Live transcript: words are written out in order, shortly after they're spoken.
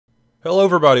Hello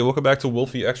everybody, welcome back to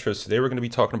Wolfeei Extras. Today we're going to be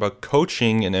talking about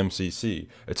coaching in MCC.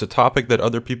 It's a topic that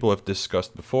other people have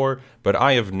discussed before, but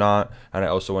I have not, and I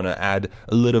also want to add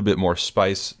a little bit more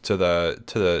spice to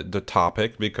the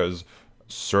topic because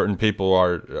certain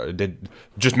people did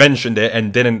just mentioned it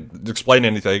and didn't explain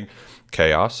anything.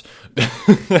 Chaos.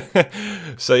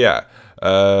 So yeah,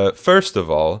 first of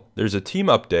all, there's a team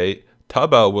update.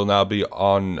 Tubbo will now be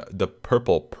on the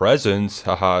purple presence.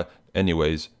 Haha.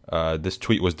 Anyways, this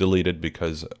tweet was deleted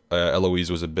because Eloise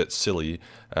was a bit silly.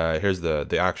 Here's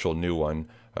the actual new one.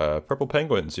 Purple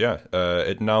Penguins, yeah.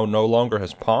 It now no longer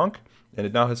has Ponk, and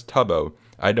it now has Tubbo.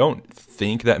 I don't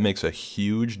think that makes a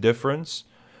huge difference,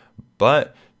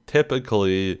 but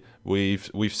typically we've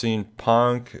seen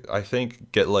Ponk, I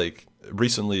think, get like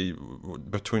recently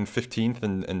between 15th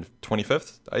and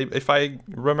 25th, if I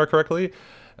remember correctly.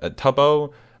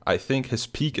 Tubbo, I think his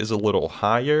peak is a little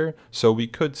higher, so we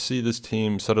could see this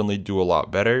team suddenly do a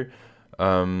lot better.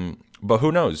 But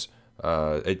who knows?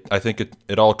 I think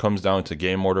it all comes down to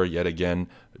game order yet again.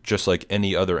 Just like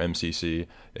any other MCC,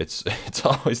 it's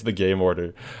always the game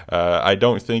order. I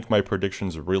don't think my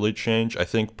predictions really change. I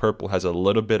think Purple has a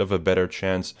little bit of a better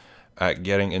chance at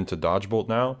getting into Dodgebolt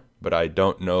now, but I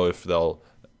don't know if they'll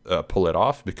pull it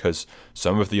off because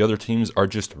some of the other teams are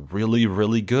just really,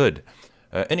 really good.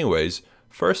 Anyways,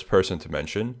 first person to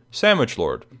mention, Sandwich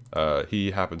Lord.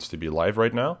 He happens to be live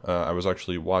right now. I was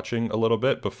actually watching a little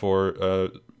bit before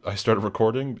I started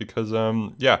recording because,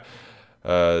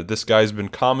 this guy's been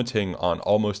commenting on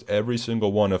almost every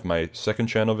single one of my second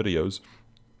channel videos,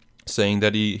 saying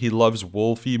that he loves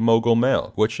Wolfeei Mogul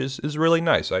Mail, which is really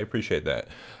nice. I appreciate that.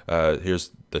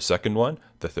 Here's the second one,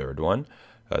 the third one,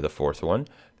 the fourth one,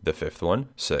 the fifth one,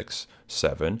 6,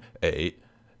 7, 8,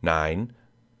 9,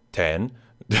 10,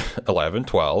 11,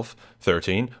 12,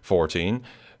 13, 14,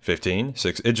 15,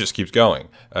 6. It just keeps going.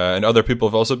 And other people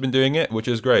have also been doing it, which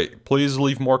is great. Please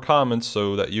leave more comments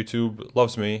so that YouTube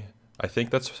loves me. I think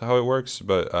that's how it works.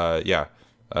 But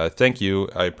thank you.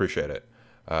 I appreciate it.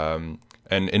 And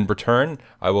in return,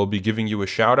 I will be giving you a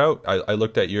shout out. I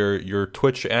looked at your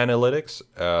Twitch analytics,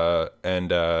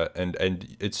 and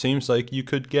it seems like you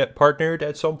could get partnered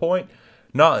at some point.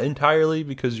 Not entirely,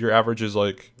 because your average is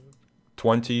like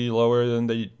 20 lower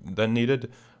than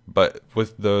needed, but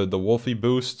with the Wolfeei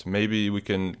boost, maybe we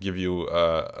can give you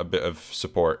a bit of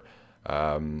support.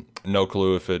 No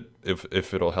clue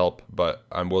if it'll help, but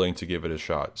I'm willing to give it a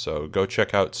shot. So go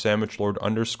check out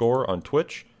SandwichLord_ on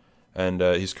Twitch, and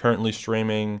he's currently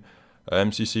streaming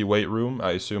MCC Weight Room.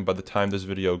 I assume by the time this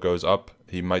video goes up,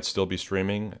 he might still be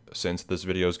streaming since this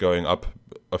video is going up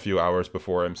a few hours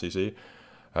before MCC.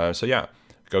 So yeah,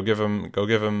 go give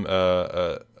him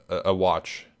a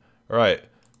watch. All right,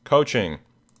 coaching.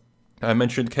 I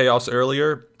mentioned Chaos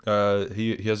earlier.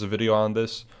 He has a video on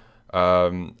this.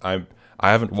 I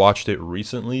haven't watched it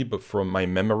recently, but from my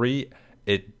memory,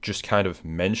 it just kind of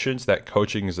mentions that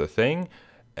coaching is a thing,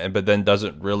 but then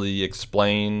doesn't really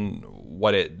explain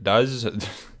what it does.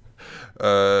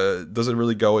 Doesn't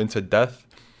really go into depth.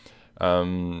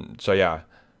 So yeah,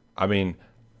 I mean,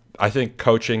 I think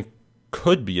coaching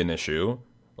could be an issue.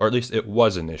 Or at least it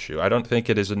was an issue. I don't think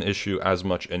it is an issue as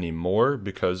much anymore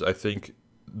because I think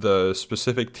the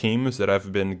specific teams that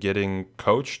have been getting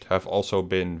coached have also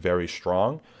been very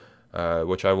strong,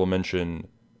 which I will mention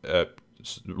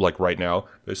like right now,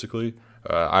 basically.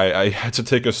 I had to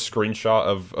take a screenshot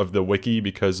of the wiki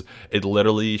because it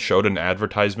literally showed an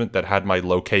advertisement that had my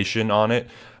location on it.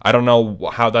 I don't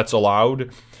know how that's allowed.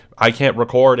 I can't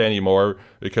record anymore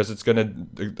because it's going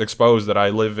to expose that I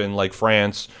live in like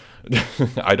France.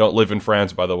 I don't live in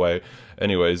France, by the way.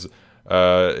 Anyways,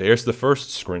 here's the first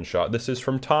screenshot. This is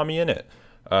from Tommy Innit.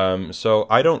 So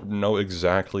I don't know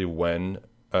exactly when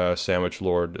Sandwich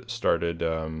Lord started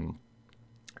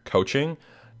coaching.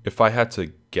 If I had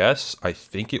to guess, I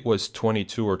think it was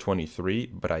 22 or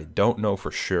 23, but I don't know for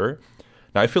sure.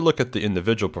 Now, if you look at the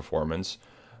individual performance,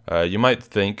 you might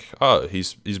think, oh,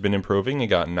 he's been improving. He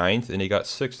got 9th and he got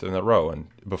 6th in a row, and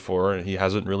before he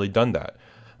hasn't really done that.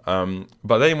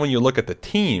 But then when you look at the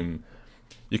team,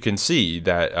 you can see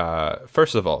that,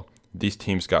 first of all, these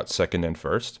teams got second and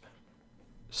first.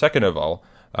 Second of all,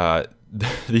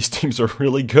 these teams are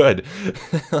really good.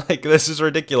 Like, this is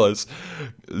ridiculous.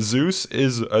 Zeus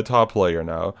is a top player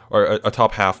now, or a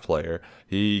top half player.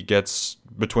 He gets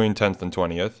between 10th and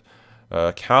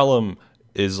 20th. Callum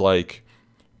is like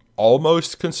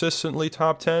almost consistently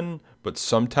top 10, but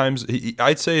sometimes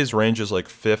I'd say his range is like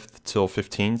 5th till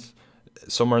 15th.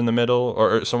 Somewhere in the middle,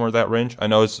 or somewhere in that range. I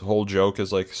know his whole joke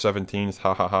is like 17th,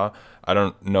 ha ha ha. I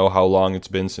don't know how long it's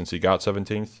been since he got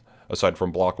 17th, aside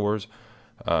from Block Wars.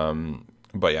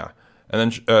 But yeah.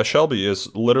 And then Shelby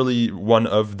is literally one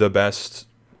of the best,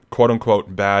 quote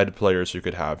unquote, bad players you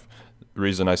could have. The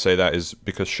reason I say that is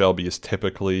because Shelby is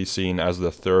typically seen as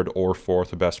the third or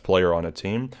fourth best player on a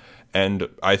team, and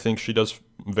I think she does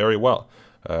very well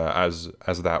as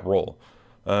that role.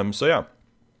 So yeah,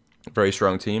 very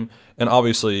strong team, and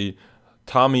obviously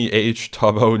Tommy H,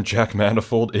 Tubbo, and Jack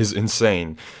Manifold is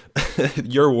insane.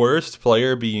 Your worst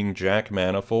player being Jack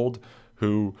Manifold,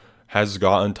 who has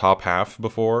gotten top half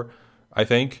before, I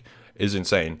think, is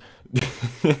insane.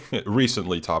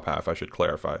 Recently top half, I should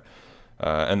clarify.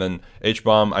 And then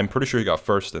H-Bomb, I'm pretty sure he got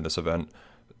first in this event.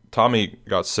 Tommy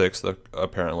got sixth,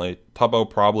 apparently. Tubbo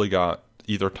probably got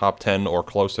either top 10 or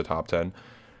close to top 10.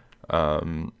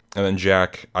 And then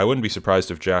Jack, I wouldn't be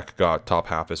surprised if Jack got top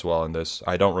half as well in this.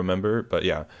 I don't remember, but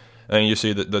yeah. And you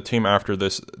see that the team after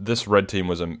this red team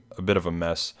was a bit of a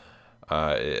mess.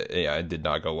 Yeah, it did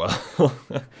not go well.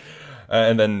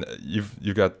 And then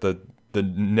you've got the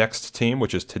next team,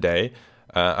 which is today.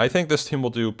 I think this team will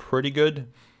do pretty good.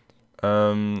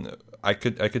 I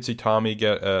could see Tommy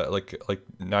get like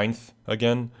ninth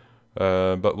again,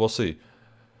 but we'll see.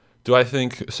 Do I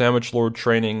think Sandwich Lord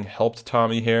training helped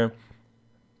Tommy here?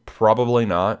 Probably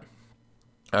not.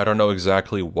 I don't know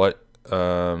exactly what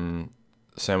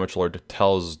Sandwich Lord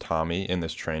tells Tommy in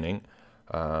this training,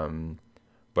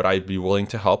 but I'd be willing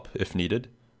to help if needed.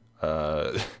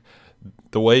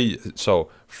 So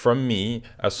from me,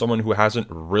 as someone who hasn't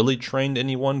really trained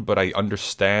anyone, but I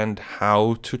understand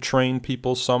how to train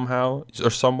people somehow or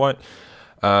somewhat,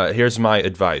 here's my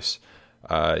advice.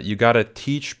 You gotta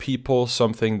teach people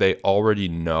something they already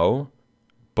know,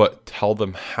 but tell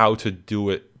them how to do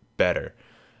it better.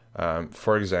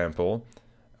 For example,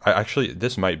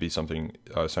 this might be something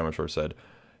Sandwich Lord said.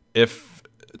 If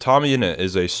Tommy in it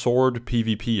is a sword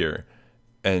PvPer,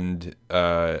 and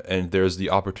there's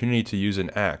the opportunity to use an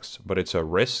axe, but it's a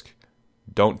risk,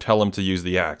 don't tell him to use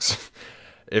the axe.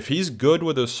 If he's good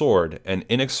with a sword and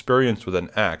inexperienced with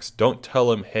an axe, don't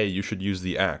tell him, hey, you should use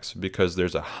the axe, because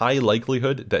there's a high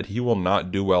likelihood that he will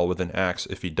not do well with an axe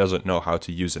if he doesn't know how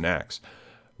to use an axe.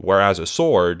 Whereas a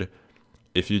sword,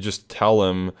 if you just tell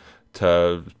him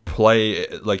to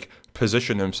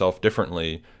position himself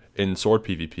differently in sword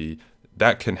PvP,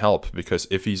 that can help, because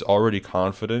if he's already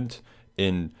confident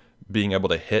in being able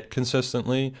to hit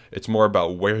consistently, it's more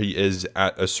about where he is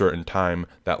at a certain time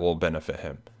that will benefit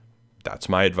him. That's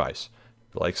my advice.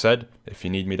 Like said, if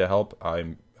you need me to help,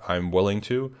 I'm willing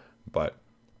to, but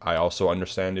I also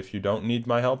understand if you don't need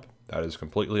my help, that is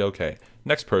completely okay.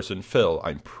 Next person, Phil.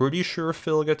 I'm pretty sure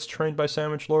Phil gets trained by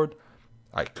Sandwich Lord.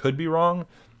 I could be wrong.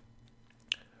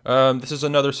 This is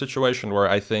another situation where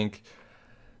I think,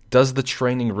 does the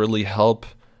training really help?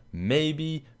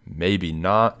 Maybe, maybe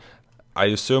not. I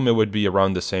assume it would be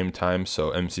around the same time,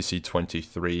 so MCC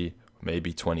 23,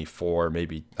 maybe 24,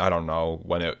 maybe, I don't know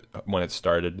when it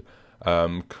started.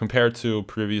 Compared to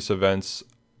previous events,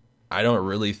 I don't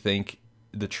really think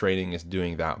the training is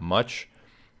doing that much,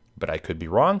 but I could be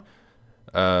wrong.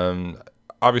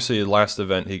 Obviously, last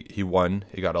event he won.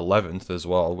 He got 11th as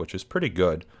well, which is pretty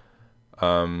good.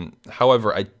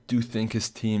 However, I do think his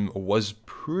team was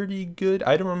pretty good.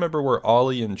 I don't remember where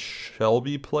Ollie and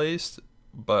Shelby placed,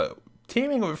 but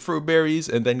teaming with Fruit Berries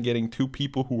and then getting two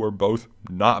people who are both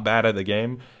not bad at the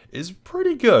game is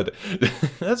pretty good.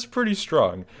 That's pretty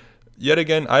strong. Yet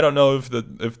again, I don't know if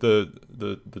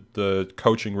the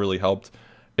coaching really helped.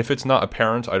 If it's not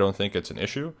apparent, I don't think it's an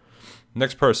issue.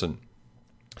 Next person,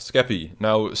 Skeppy.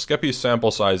 Now, Skeppy's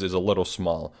sample size is a little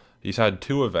small. He's had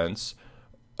 2 events.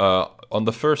 On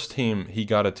the first team, he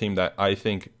got a team that I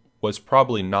think was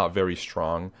probably not very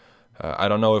strong. I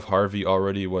don't know if Harvey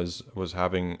already was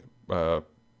having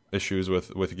issues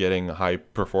with getting high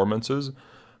performances,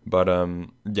 but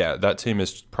yeah, that team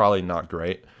is probably not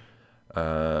great.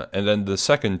 And then the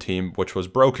second team, which was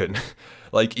broken,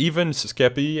 like even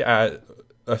Skeppy at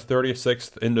a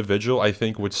 36th individual, I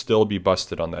think would still be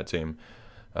busted on that team.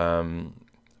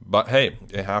 But hey,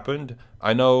 it happened.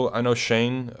 I know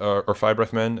Shane or Five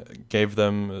Breath Man gave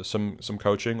them some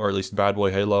coaching, or at least Bad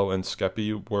Boy Halo and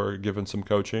Skeppy were given some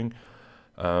coaching.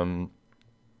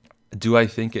 Do I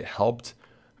think it helped?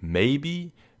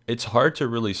 Maybe. It's hard to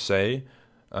really say.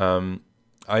 I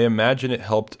imagine it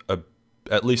helped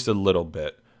at least a little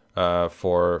bit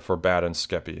for Bad and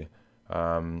Skeppy.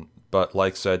 But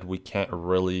like said, we can't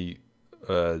really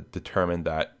determine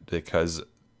that because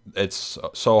it's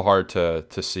so hard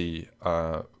to see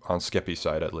on Skeppy's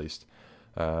side at least.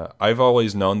 I've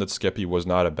always known that Skeppy was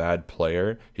not a bad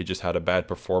player. He just had a bad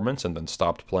performance and then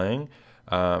stopped playing.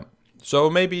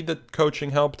 So maybe the coaching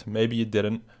helped, maybe it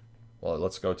didn't. Well,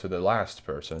 let's go to the last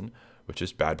person, which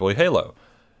is Bad Boy Halo.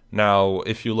 Now,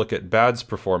 if you look at Bad's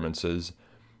performances,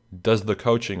 does the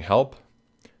coaching help?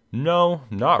 No,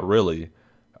 not really.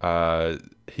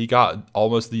 He got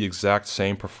almost the exact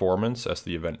same performance as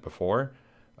the event before,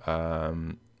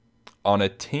 on a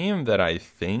team that I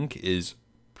think is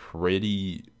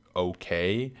pretty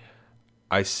okay.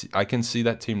 I can see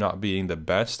that team not being the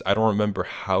best. I don't remember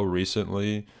how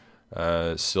recently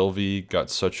Sylvie got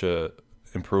such a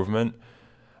improvement.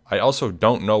 I also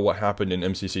don't know what happened in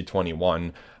MCC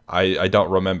 21. I don't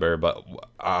remember, but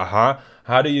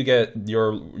how do you get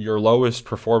your lowest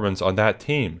performance on that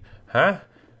team? Huh?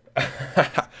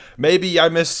 Maybe I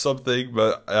missed something,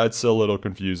 but that's a little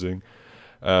confusing.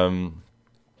 So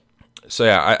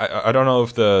yeah, I don't know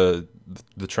if the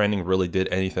training really did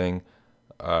anything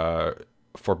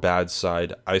for Bad's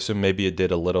side. I assume maybe it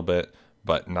did a little bit,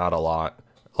 but not a lot.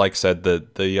 Like I said,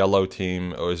 the yellow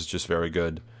team was just very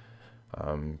good.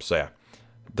 So yeah,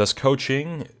 does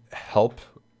coaching help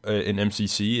in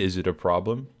MCC? Is it a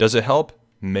problem? Does it help?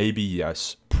 Maybe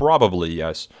yes. Probably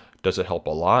yes. Does it help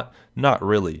a lot? Not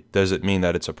really. Does it mean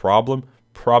that it's a problem?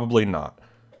 Probably not.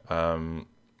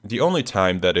 The only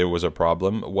time that it was a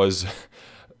problem was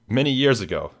many years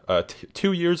ago,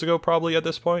 2 years ago probably at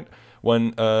this point,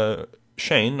 when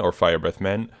Shane, or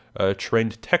Firebreathman,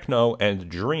 trained Techno and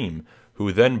Dream,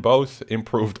 who then both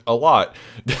improved a lot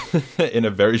in a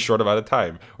very short amount of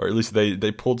time. Or at least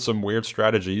they pulled some weird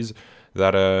strategies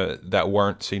that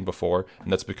weren't seen before,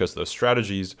 and that's because those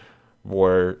strategies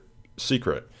were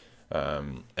secret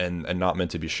and not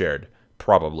meant to be shared,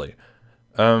 probably.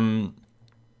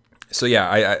 So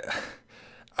yeah,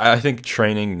 I think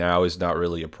training now is not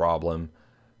really a problem.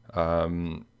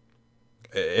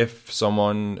 If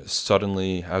someone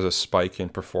suddenly has a spike in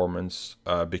performance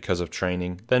because of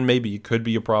training, then maybe it could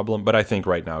be a problem, but I think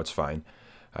right now it's fine.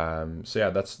 So yeah,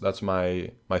 that's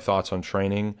my thoughts on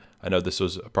training. I know this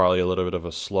was probably a little bit of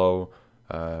a slow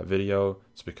video.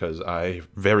 It's because I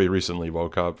very recently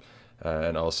woke up,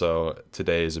 and also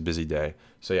today is a busy day.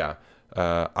 So yeah,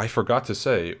 I forgot to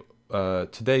say,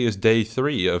 today is day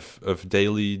 3 of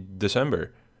daily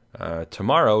December.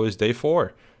 Tomorrow is day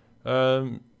 4.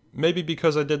 Maybe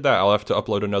because I did that, I'll have to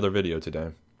upload another video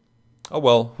today. Oh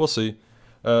well, we'll see.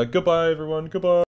 Goodbye, everyone. Goodbye.